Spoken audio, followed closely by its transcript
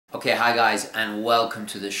Okay, hi guys and welcome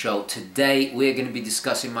to the show. Today we're going to be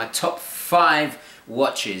discussing my top 5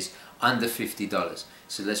 watches under $50.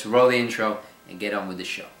 So let's roll the intro and get on with the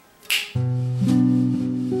show.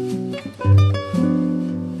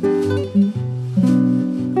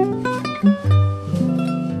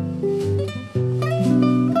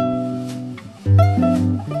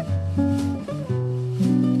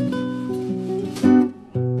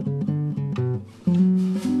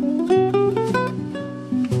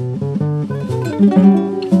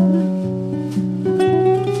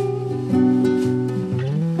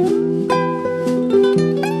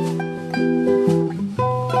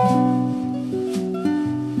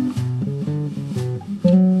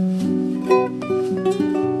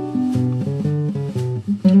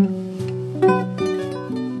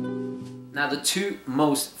 Now the two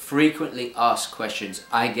most frequently asked questions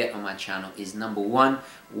I get on my channel is number one,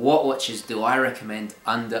 what watches do I recommend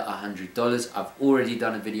under $100? I've already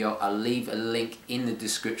done a video. I'll leave a link in the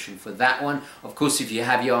description for that one. Of course, if you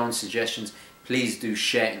have your own suggestions, please do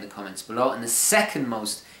share in the comments below. And the second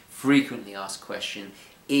most frequently asked question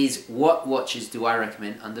is what watches do I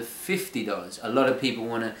recommend under $50? A lot of people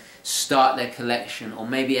want to start their collection or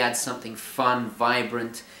maybe add something fun,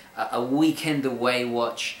 vibrant, a weekend away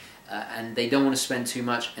watch. And they don't want to spend too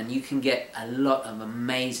much, and you can get a lot of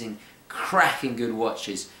amazing, cracking good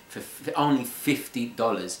watches for only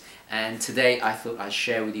 $50. And today I thought I'd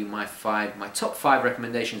share with you my top 5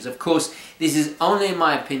 recommendations. Of course, this is only in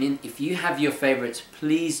my opinion. If you have your favorites,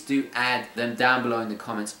 please do add them down below in the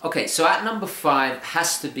comments. Okay, so at number 5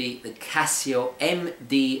 has to be the Casio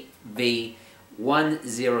MDV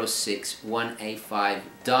 1061A5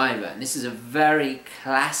 diver, and this is a very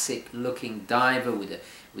classic looking diver with a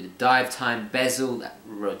dive time bezel that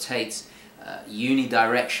rotates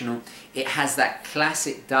unidirectional. It has that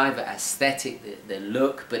classic diver aesthetic, the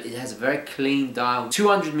look, but it has a very clean dial.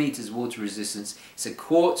 200 meters water resistance. It's a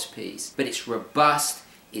quartz piece, but it's robust,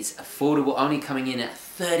 it's affordable, only coming in at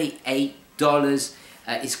 $38.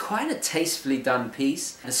 It's quite a tastefully done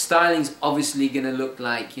piece. The styling's obviously going to look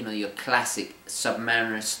like, you know, your classic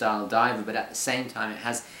Submariner style diver, but at the same time it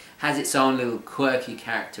has its own little quirky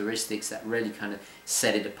characteristics that really kind of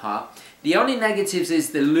set it apart. The only negatives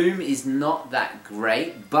is the lume is not that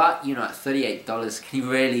great, but you know, at $38 can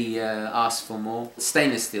you really ask for more?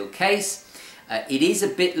 Stainless steel case. It is a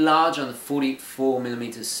bit large on the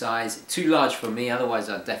 44mm size, too large for me, otherwise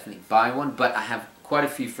I'd definitely buy one, but I have quite a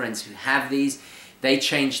few friends who have these. They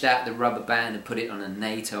changed out the rubber band and put it on a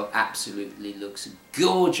NATO. Absolutely looks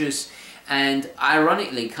gorgeous, and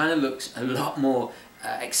ironically kind of looks a lot more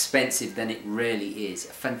expensive than it really is.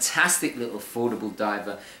 A fantastic little affordable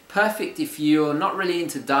diver, perfect if you're not really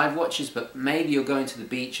into dive watches, but maybe you're going to the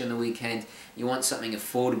beach on the weekend, you want something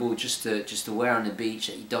affordable just to wear on the beach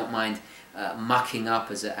that you don't mind mucking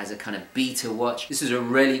up as a kind of beater watch. This is a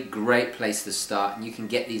really great place to start, and you can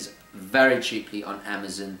get these very cheaply on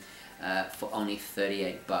Amazon for only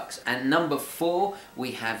 $38. And number 4,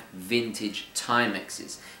 we have vintage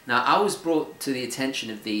Timexes. Now I was brought to the attention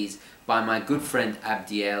of these by my good friend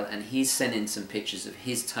Abdiel, and he's sent in some pictures of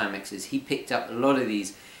his Timexes. He picked up a lot of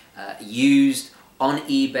these used on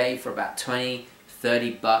eBay for about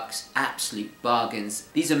 $20–30, absolute bargains.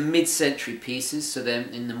 These are mid-century pieces, so they're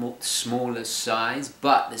in the more smaller size,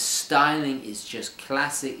 but the styling is just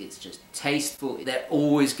classic, it's just tasteful, they're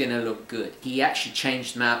always going to look good. He actually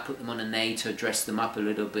changed them out, put them on a NATO, dressed them up a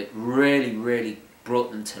little bit, really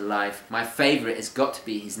brought them to life. My favorite has got to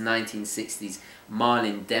be his 1960s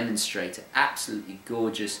Marlin demonstrator, absolutely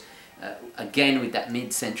gorgeous. Again with that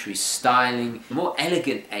mid-century styling, more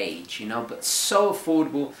elegant age, you know, but so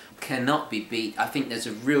affordable, cannot be beat. I think there's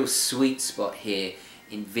a real sweet spot here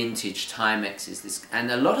in vintage Timexes,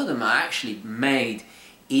 and a lot of them are actually made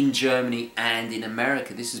in Germany and in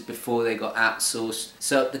America. This is before they got outsourced.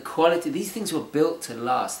 So the quality, these things were built to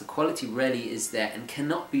last. The quality really is there and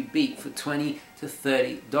cannot be beat for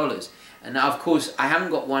 $20–30. And now of course I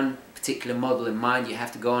haven't got one particular model in mind. You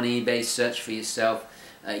have to go on eBay, search for yourself.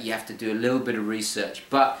 You have to do a little bit of research,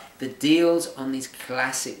 but the deals on these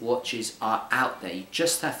classic watches are out there. You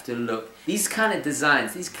just have to look. These kind of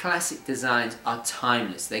designs, these classic designs are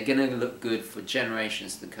timeless. They're going to look good for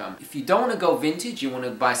generations to come. If you don't want to go vintage, you want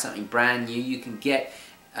to buy something brand new, you can get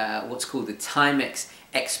what's called the Timex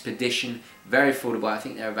Expedition. Very affordable. I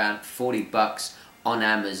think they're about $40 on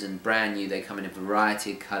Amazon, brand new. They come in a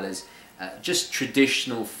variety of colors. Just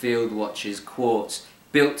traditional field watches, quartz,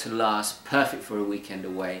 built to last, perfect for a weekend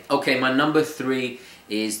away. Okay, my number 3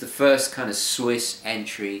 is the first kind of Swiss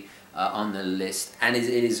entry on the list, and it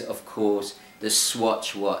is of course the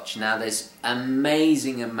Swatch watch. Now there's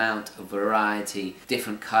amazing amount of variety,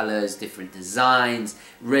 different colors, different designs,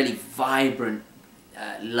 really vibrant,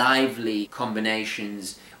 lively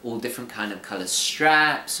combinations, all different kind of color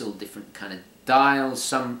straps, all different kind of dials,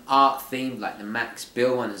 some art themed like the Max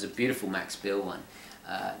Bill one. There's a beautiful Max Bill one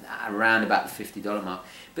around about the $50 mark.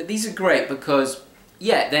 But these are great because,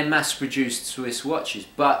 yeah, they're mass-produced Swiss watches,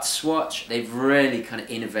 but Swatch, they've really kind of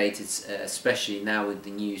innovated, especially now with the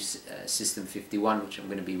new System 51, which I'm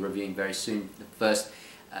going to be reviewing very soon, the first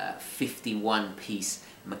 51-piece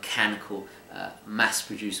mechanical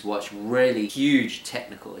mass-produced watch. Really huge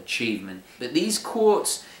technical achievement. But these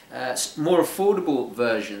quartz, more affordable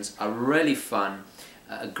versions are really fun.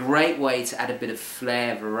 A great way to add a bit of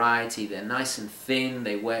flair, variety. They're nice and thin.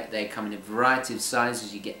 They come in a variety of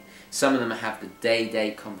sizes. You get, some of them have the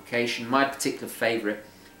day-date complication. My particular favorite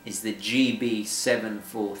is the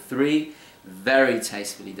GB743. Very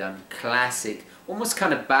tastefully done, classic, almost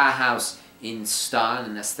kind of Bauhaus in style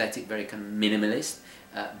and aesthetic, very kind of minimalist.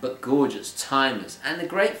 But gorgeous, timeless. And the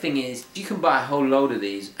great thing is you can buy a whole load of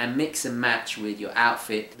these and mix and match with your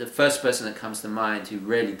outfit. The first person that comes to mind who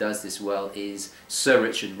really does this well is Sir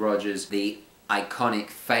Richard Rogers, the iconic,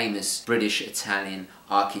 famous British-Italian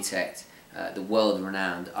architect, the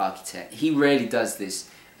world-renowned architect. He really does this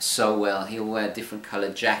so well. He'll wear different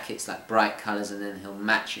coloured jackets, like bright colours, and then he'll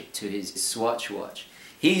match it to his Swatch watch.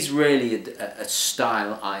 He's really a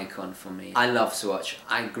style icon for me. I love Swatch.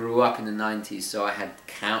 I grew up in the 90s, so I had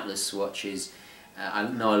countless Swatches. I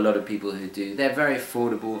know a lot of people who do. They're very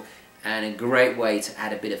affordable and a great way to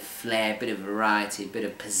add a bit of flair, a bit of variety, a bit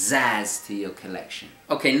of pizzazz to your collection.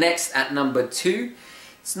 Okay, next at number 2.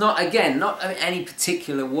 It's not, again, not any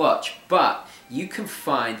particular watch, but you can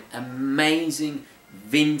find amazing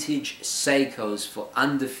vintage Seikos for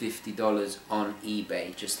under $50 on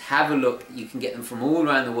eBay. Just have a look. You can get them from all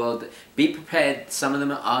around the world. Be prepared, some of them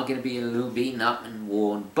are going to be a little beaten up and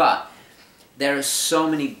worn, but there are so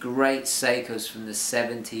many great Seikos from the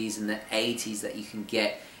 70s and the 80s that you can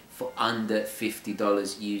get for under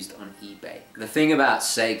 $50 used on eBay. The thing about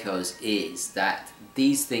Seikos is that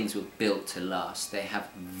these things were built to last. They have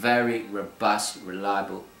very robust,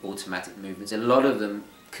 reliable automatic movements. A lot of them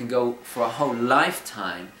can go for a whole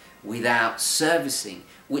lifetime without servicing,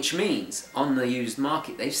 which means on the used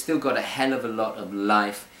market they've still got a hell of a lot of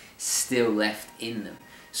life still left in them.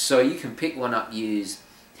 So you can pick one up used,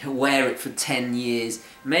 wear it for 10 years,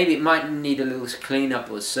 maybe it might need a little cleanup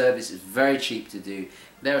or service. It's very cheap to do.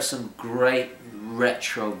 There are some great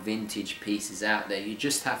retro vintage pieces out there. You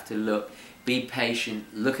just have to look, be patient,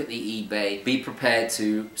 look at the eBay, be prepared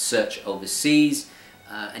to search overseas,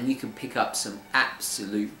 and you can pick up some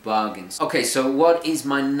absolute bargains. Okay, so what is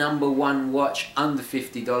my number 1 watch under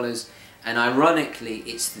 $50? And ironically,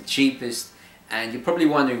 it's the cheapest. And you're probably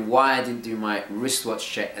wondering why I didn't do my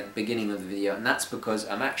wristwatch check at the beginning of the video, and that's because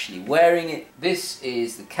I'm actually wearing it. This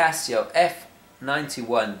is the Casio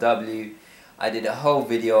F91W. I did a whole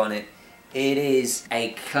video on it. It is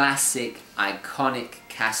a classic, iconic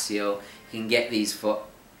Casio. You can get these for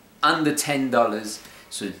under $10.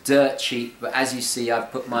 So dirt cheap, but as you see,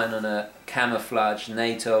 I've put mine on a camouflage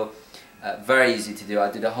NATO. Very easy to do.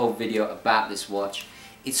 I did a whole video about this watch.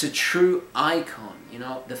 It's a true icon, you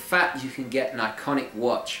know. The fact you can get an iconic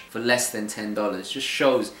watch for less than $10 just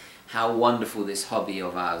shows how wonderful this hobby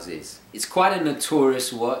of ours is. It's quite a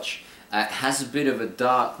notorious watch. It has a bit of a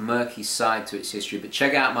dark, murky side to its history, but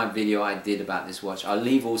check out my video I did about this watch. I'll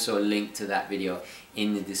leave also a link to that video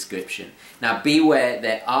in the description. Now beware,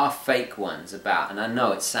 there are fake ones about, and I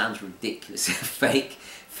know it sounds ridiculous, fake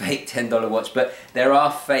 $10 watch, but there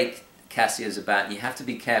are fake Casios about, and you have to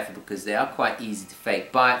be careful because they are quite easy to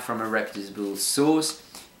fake. Buy it from a reputable source.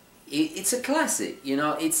 It's a classic, you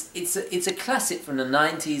know. It's a classic from the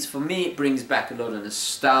 90s. For me, it brings back a lot of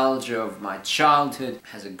nostalgia of my childhood. It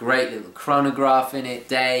has a great little chronograph in it,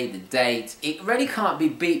 the date. It really can't be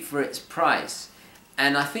beat for its price.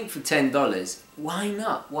 And I think for $10, why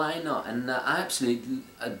not? Why not? And I absolutely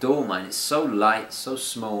adore mine. It's so light, so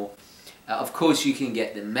small. Of course, you can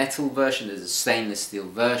get the metal version. There's a stainless steel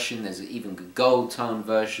version. There's even gold tone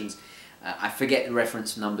versions. I forget the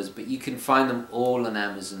reference numbers, but you can find them all on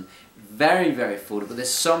Amazon. Very, very affordable.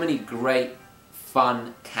 There's so many great,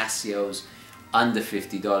 fun Casios under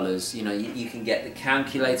 $50. You know, you can get the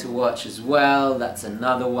calculator watch as well. That's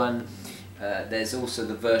another one. There's also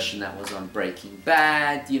the version that was on Breaking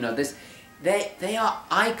Bad. You know, they are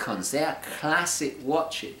icons. They are classic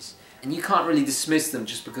watches. And you can't really dismiss them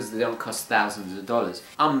just because they don't cost thousands of dollars.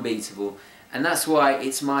 Unbeatable. And that's why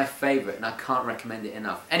it's my favourite, and I can't recommend it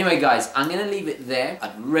enough. Anyway guys, I'm going to leave it there.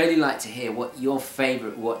 I'd really like to hear what your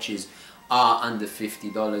favourite watches are under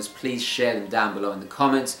 $50. Please share them down below in the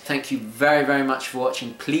comments. Thank you very, very much for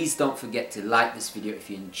watching. Please don't forget to like this video if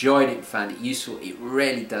you enjoyed it and found it useful. It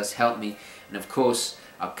really does help me. And of course,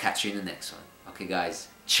 I'll catch you in the next one. Okay guys,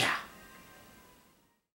 ciao.